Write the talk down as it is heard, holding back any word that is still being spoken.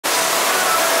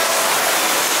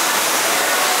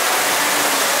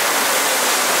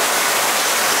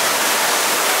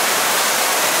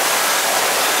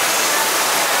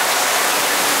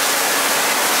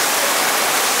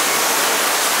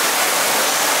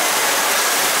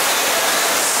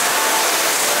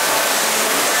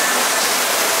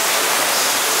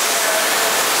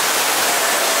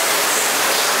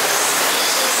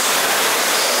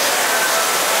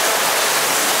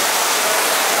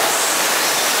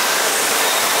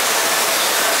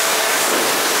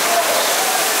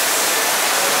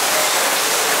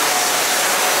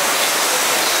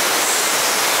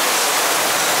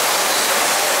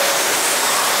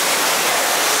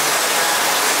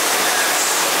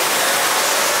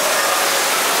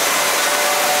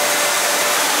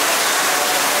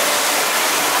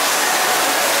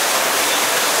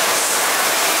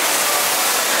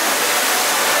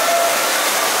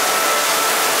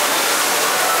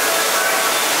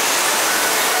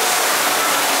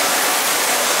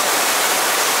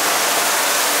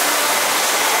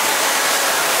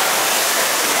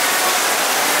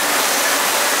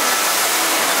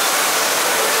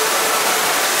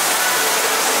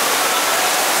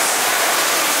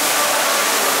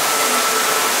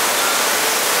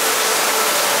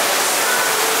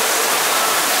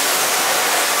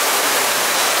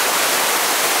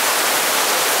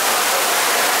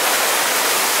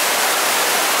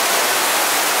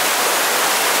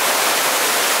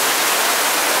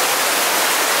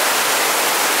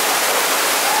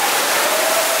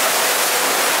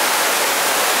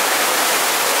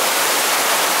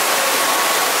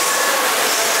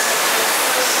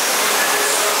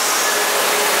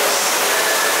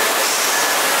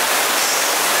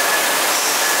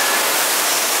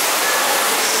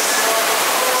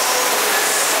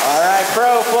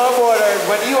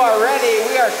ready.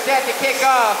 We are set to kick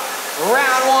off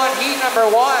round one, heat number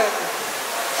one.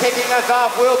 Kicking us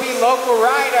off will be local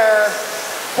rider,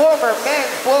 former men's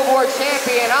flowboard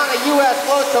champion on the U.S.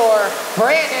 Flow Tour,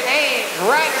 Brandon Ames,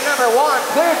 rider number one,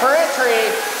 cleared for entry.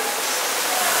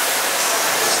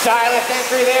 Stylish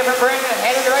entry there for Brandon,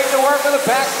 headed right to work with a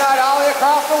backside ollie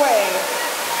across the wave.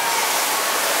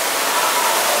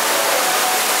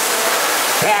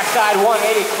 Backside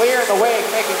 180 clear in the wake,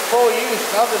 making full use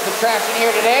of this attraction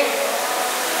here today.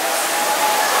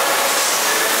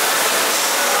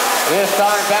 This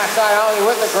time backside ollie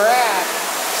with the grab.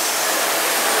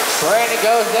 Brandon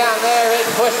goes down there,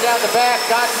 it's pushed down the back,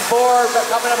 got the board, but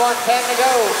coming up on 10 to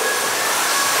go.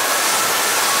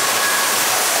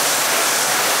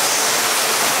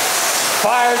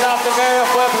 Fires off the varial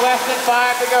flip, less than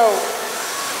 5 to go.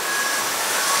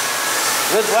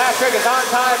 This last trick is on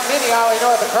time, mini ollie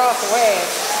north across the wave.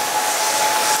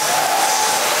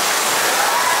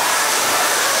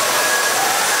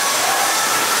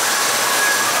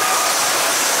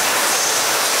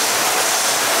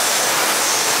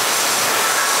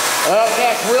 Up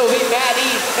next will be Matt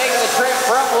East, making the trip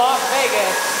from Las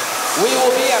Vegas. We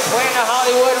will be at Planet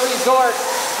Hollywood Resort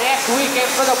next weekend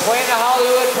for the Planet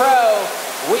Hollywood Pro.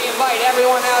 We invite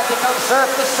everyone out to come surf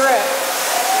the strip.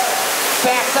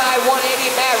 Backside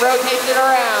 180, Matt rotates it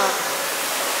around.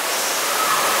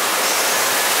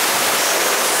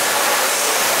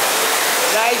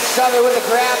 Nice shove it with a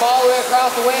grab all the way across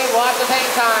the wave, lots of hang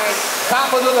time.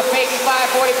 Combos with a fakie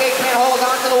 540 big pin, holds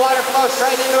onto the water flow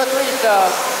straight into a 3-sub.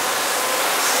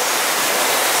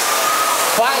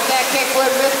 Finds that kickflip,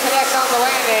 misconnects on the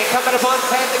landing, coming up on 10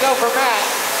 to go for Matt.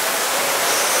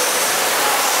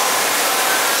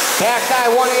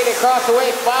 Backside 180 across the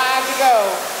wave, 5 to go.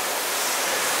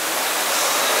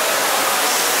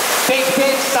 Big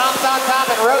spin, stomps on top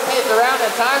and rotates around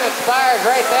and time expires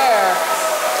right there.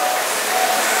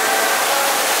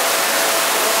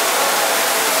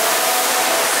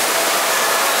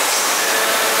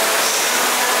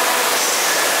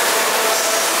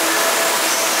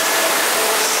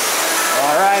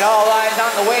 All right, all eyes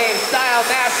on the wave. Style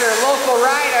master, local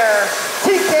rider,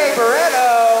 TK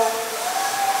Barreto.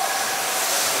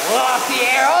 Lost the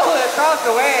air all the way across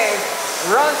the wave.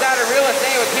 Runs out of real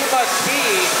estate with too much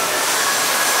speed.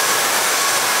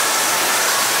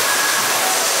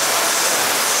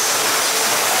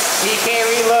 TK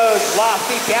reloads, lost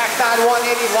the backside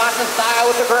 180, lots of style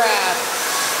with the grab.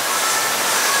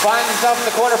 Finds himself in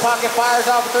the corner pocket, fires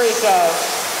off a 3-sub.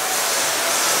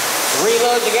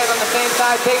 Reloads again on the same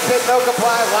side, big spin, no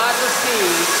comply, lots of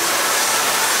speed.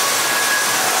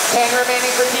 10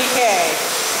 remaining for TK.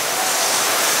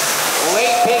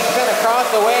 Late big spin across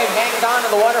the wave, hangs on to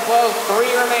the water flow, 3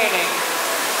 remaining.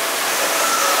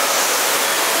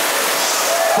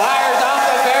 Fires off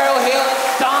the barrel hill and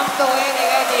stomps the landing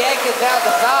as the exits out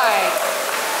the side.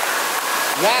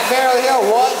 That barrel hill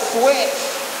was switched,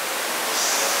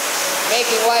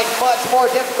 making life much more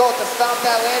difficult to stomp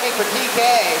that landing for TK.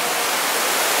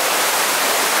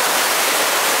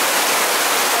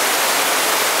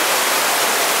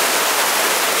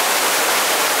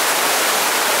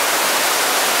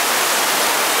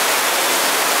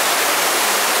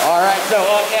 All right, so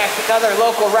up next, another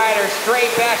local rider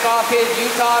straight back off his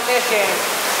Utah mission.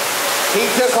 He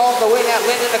took home the win at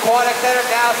Linden Aquatic Center,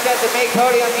 now set to make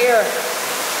podium here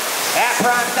at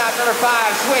prime stop number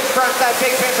 5. Switch frontside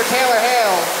big spin for Taylor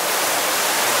Hale.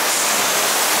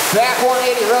 Back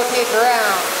 180, rotates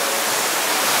around.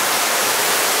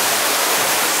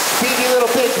 Speedy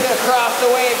little big spin across the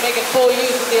wave, making full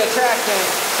use of the attraction.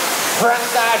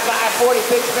 Frontside 540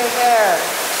 big spin there.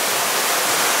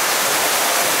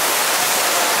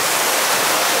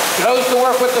 Goes to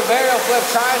work with the varial flip,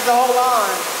 tries to hold on.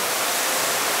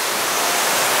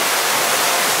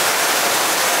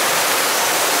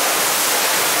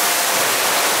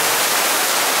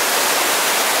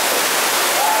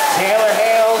 Taylor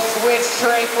Hale switch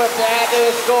tray flip to add to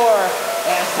his score.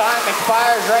 And time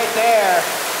expires right there.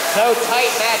 So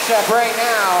tight matchup right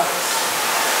now.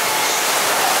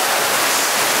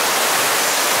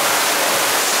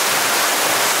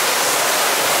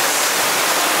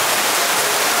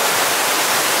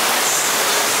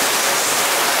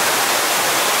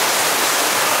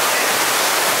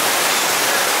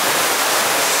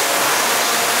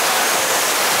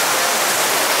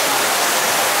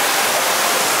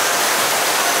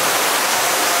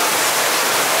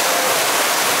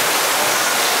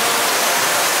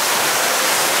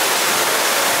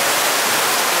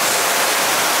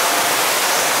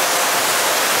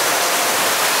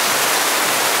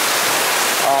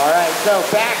 So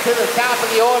back to the top of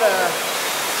the order.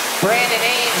 Brandon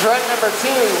Ames, run number 2.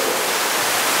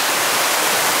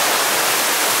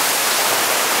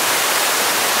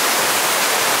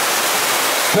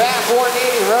 Back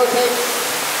 180, rotates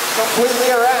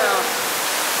completely around.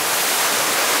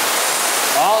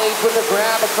 Ollie with the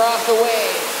grab across the way.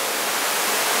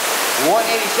 187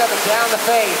 down the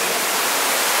face.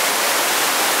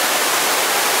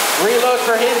 Reload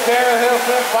for his barrel heel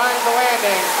flip, finds the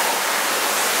landing.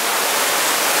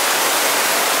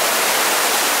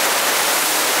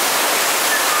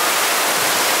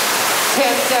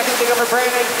 Seconds to go for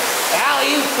Brandon.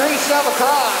 Alley-oop, 3-sub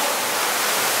across.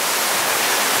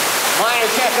 Minor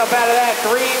check up out of that.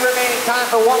 3 remaining, time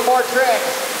for one more trick.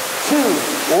 2,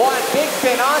 1, big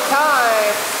spin on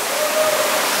time.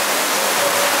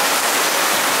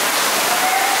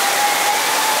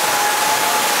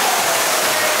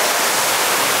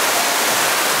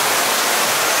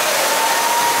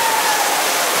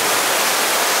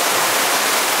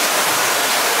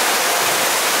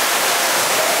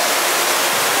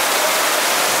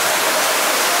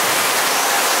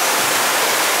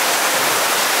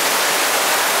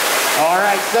 All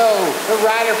right, so the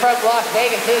rider from Las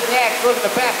Vegas is next, looking to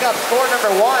back up score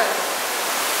number 1.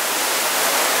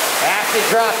 Acid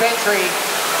drop entry.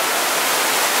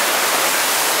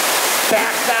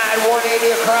 Backside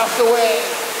 180 across the way.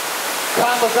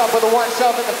 Combos up with a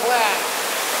 1-sub in the flat.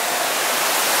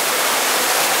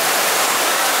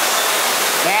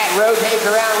 Matt rotates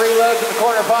around, reloads in the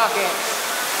corner pocket.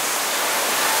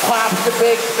 Pops the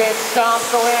big spin, stomps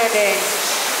the landing.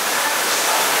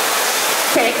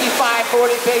 Safety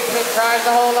 540 big spin, tries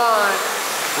to hold on.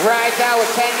 Rides out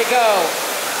with 10 to go.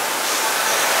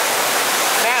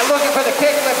 Matt looking for the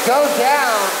kickflip, goes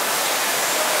down.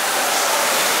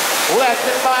 Less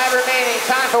than 5 remaining,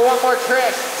 time for one more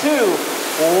trick. 2,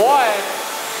 1.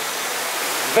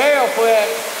 Barrel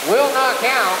flip, will not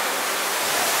count.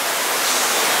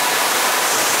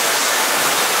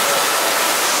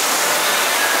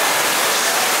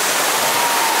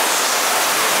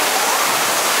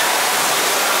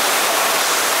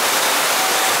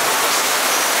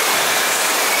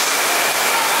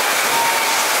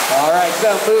 All right, so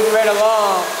moving right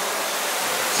along.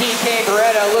 TK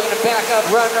Beretta looking to back up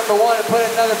run number 1 and put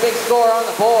another big score on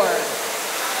the board.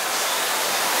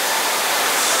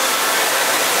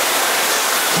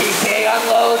 TK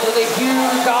unloads with a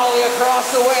huge ollie across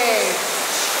the way.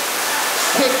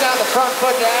 Kicks out the front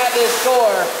foot to add this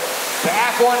score.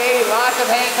 Back 180, lots of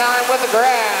hang time with the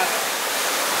grab.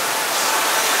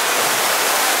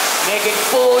 Making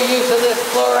full use of this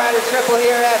FlowRider triple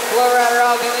here at FlowRider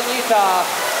Ogden in Utah.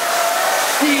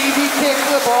 Easy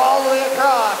kickflip all the way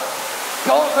across.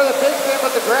 Going for the big spin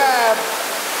with the grab.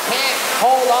 Can't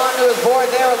hold on to his board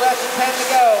there with less than 10 to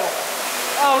go.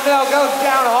 Oh no, goes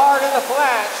down hard in the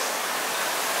flat.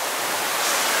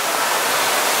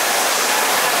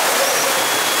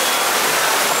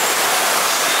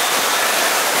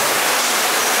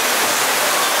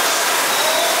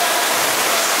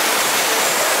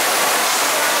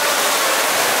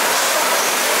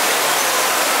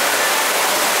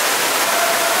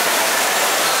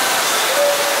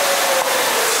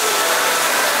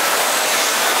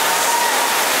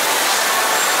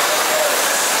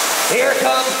 Here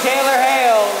comes Taylor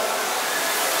Hale.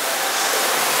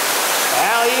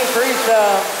 Alley-oop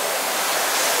 3-sub.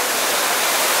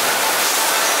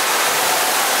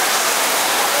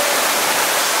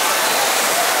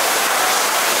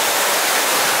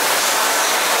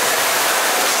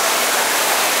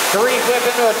 Three flip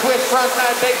into a twist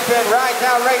frontside big spin, rides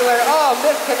out regular. Oh,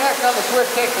 misconnect on the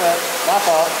switch kickflip. My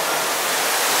fault.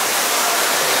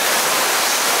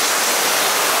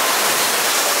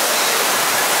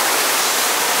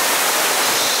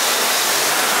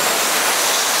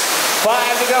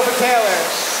 Five to go for Taylor.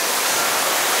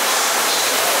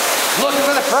 Looking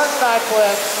for the front side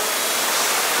flip.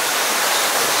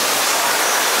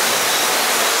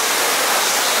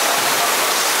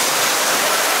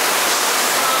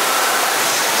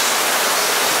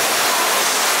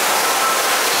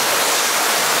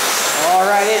 All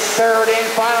right, it's third and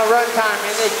final run time,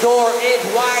 and the door is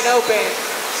wide open.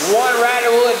 One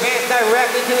rider will advance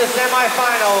directly to the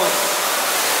semifinals.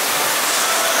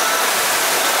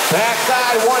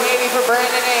 Backside 180 for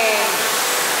Brandon Ames.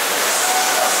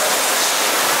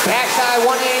 Backside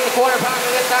 180 in the corner pocket,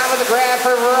 this time with a grab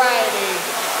for variety.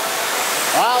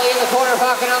 Ollie in the corner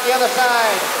pocket on the other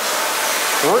side.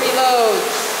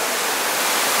 Reloads.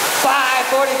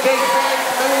 540 big spin,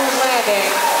 smooth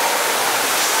landing.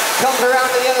 Comes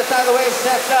around to the other side of the wave,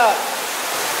 sets up.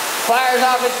 Fires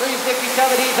off his 360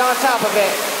 shove, he's on top of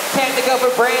it. 10 to go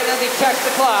for Brandon as he checks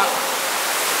the clock.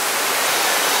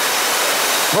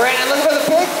 Brandon looking for the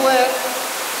big flip.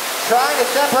 Trying to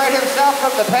separate himself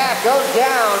from the pack. Goes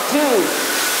down, 2,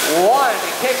 1,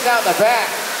 and kicks out the back.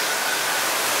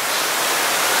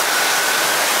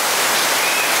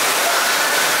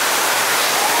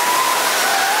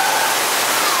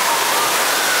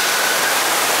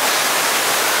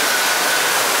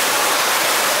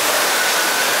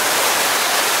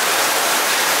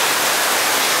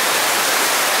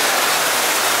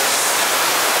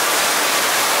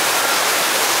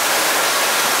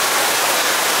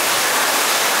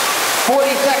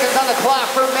 clock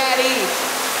for Matt East.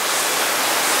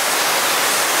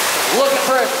 Looking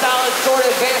for a solid short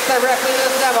advance directly to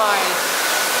the semis.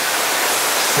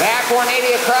 Back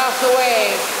 180 across the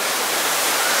wave.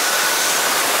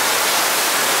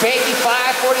 Fakey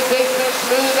 540 big spin,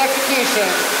 smooth execution.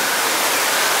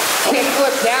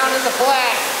 Kickflip down in the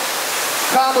flat.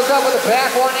 Combos up with a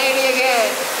back 180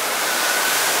 again.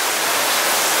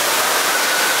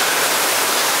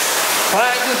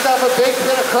 Finds himself a big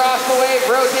spin across the wave,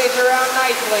 rotates around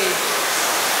nicely.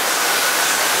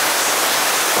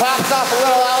 Pops off a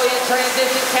little ollie in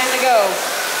transition, 10 to go.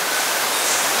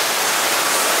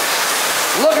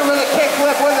 Looking for the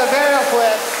kickflip with a varial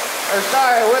flip.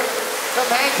 With some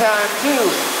hang time,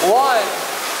 2, 1.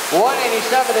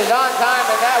 187 is on time,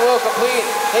 and that will complete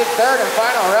his third and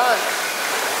final run.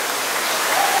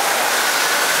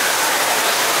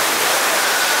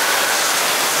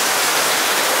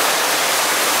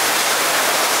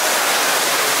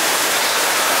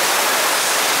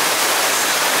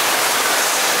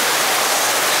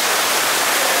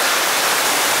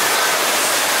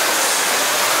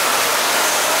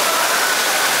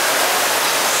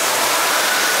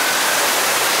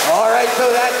 So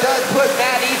that does put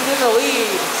Matt East in the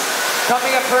lead.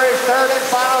 Coming up for his third and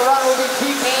final run will be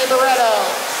TK Barretto.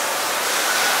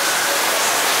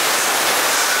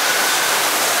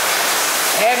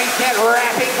 Heavy set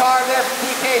wrapping card there from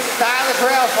TK, stylish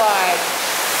rail slide.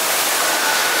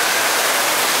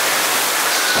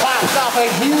 Pops off a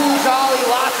huge ollie,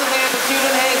 lots of amplitude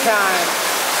and hang time.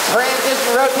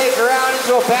 Transition rotates around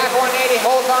into a back 180,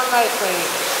 holds on nicely.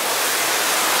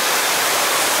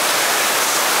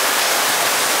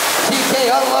 TK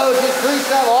unloads his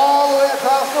 3-7 all the way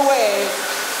across the wave.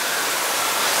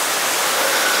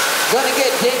 Gonna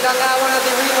get dinged on that one as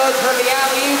he reloads for the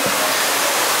alley-oop.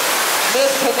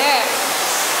 Misconnects.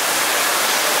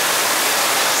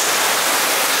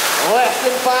 Less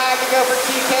than 5 to go for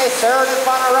TK's third and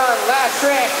final run. Last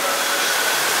trick.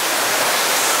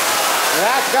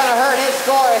 That's gonna hurt his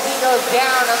score as he goes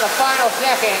down on the final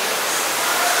second.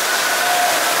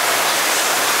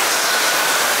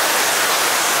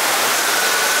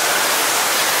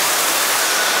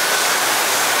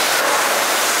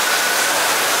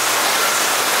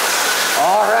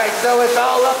 All right, so it's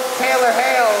all up to Taylor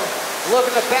Hales,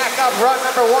 looking to back up run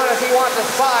number 1 as he wants a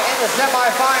spot in the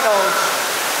semifinals.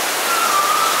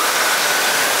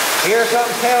 Here comes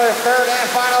Taylor's third and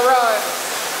final run.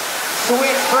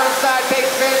 Switch frontside big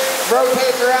spin,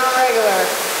 rotates around regular.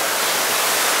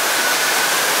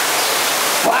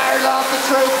 Fires off the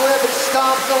tray flip and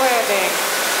stomps the landing.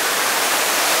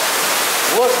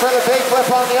 Looks for the big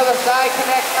flip on the other side,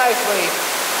 connects nicely.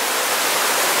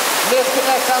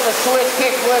 Disconnects on the switch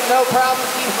kickflip, no problem,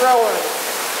 keeps rolling.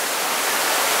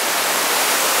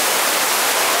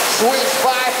 Switch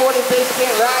 540 big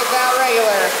spin, rides out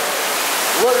regular.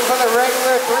 Looking for the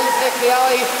regular 360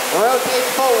 ollie,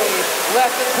 rotates fully.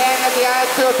 Less than 10 at the eyes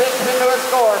to a big spin to a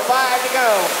score, 5 to go.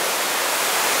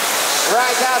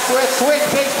 Rides out switch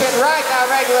big spin, rides out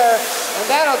regular, and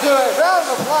that'll do it. Round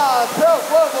of applause, Pro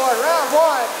Flowboard, round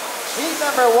 1, heat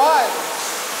number 1.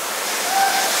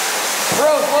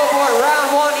 Pro Flowboard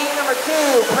round 1, heat number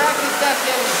 2. Practice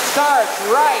session starts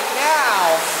right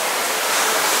now.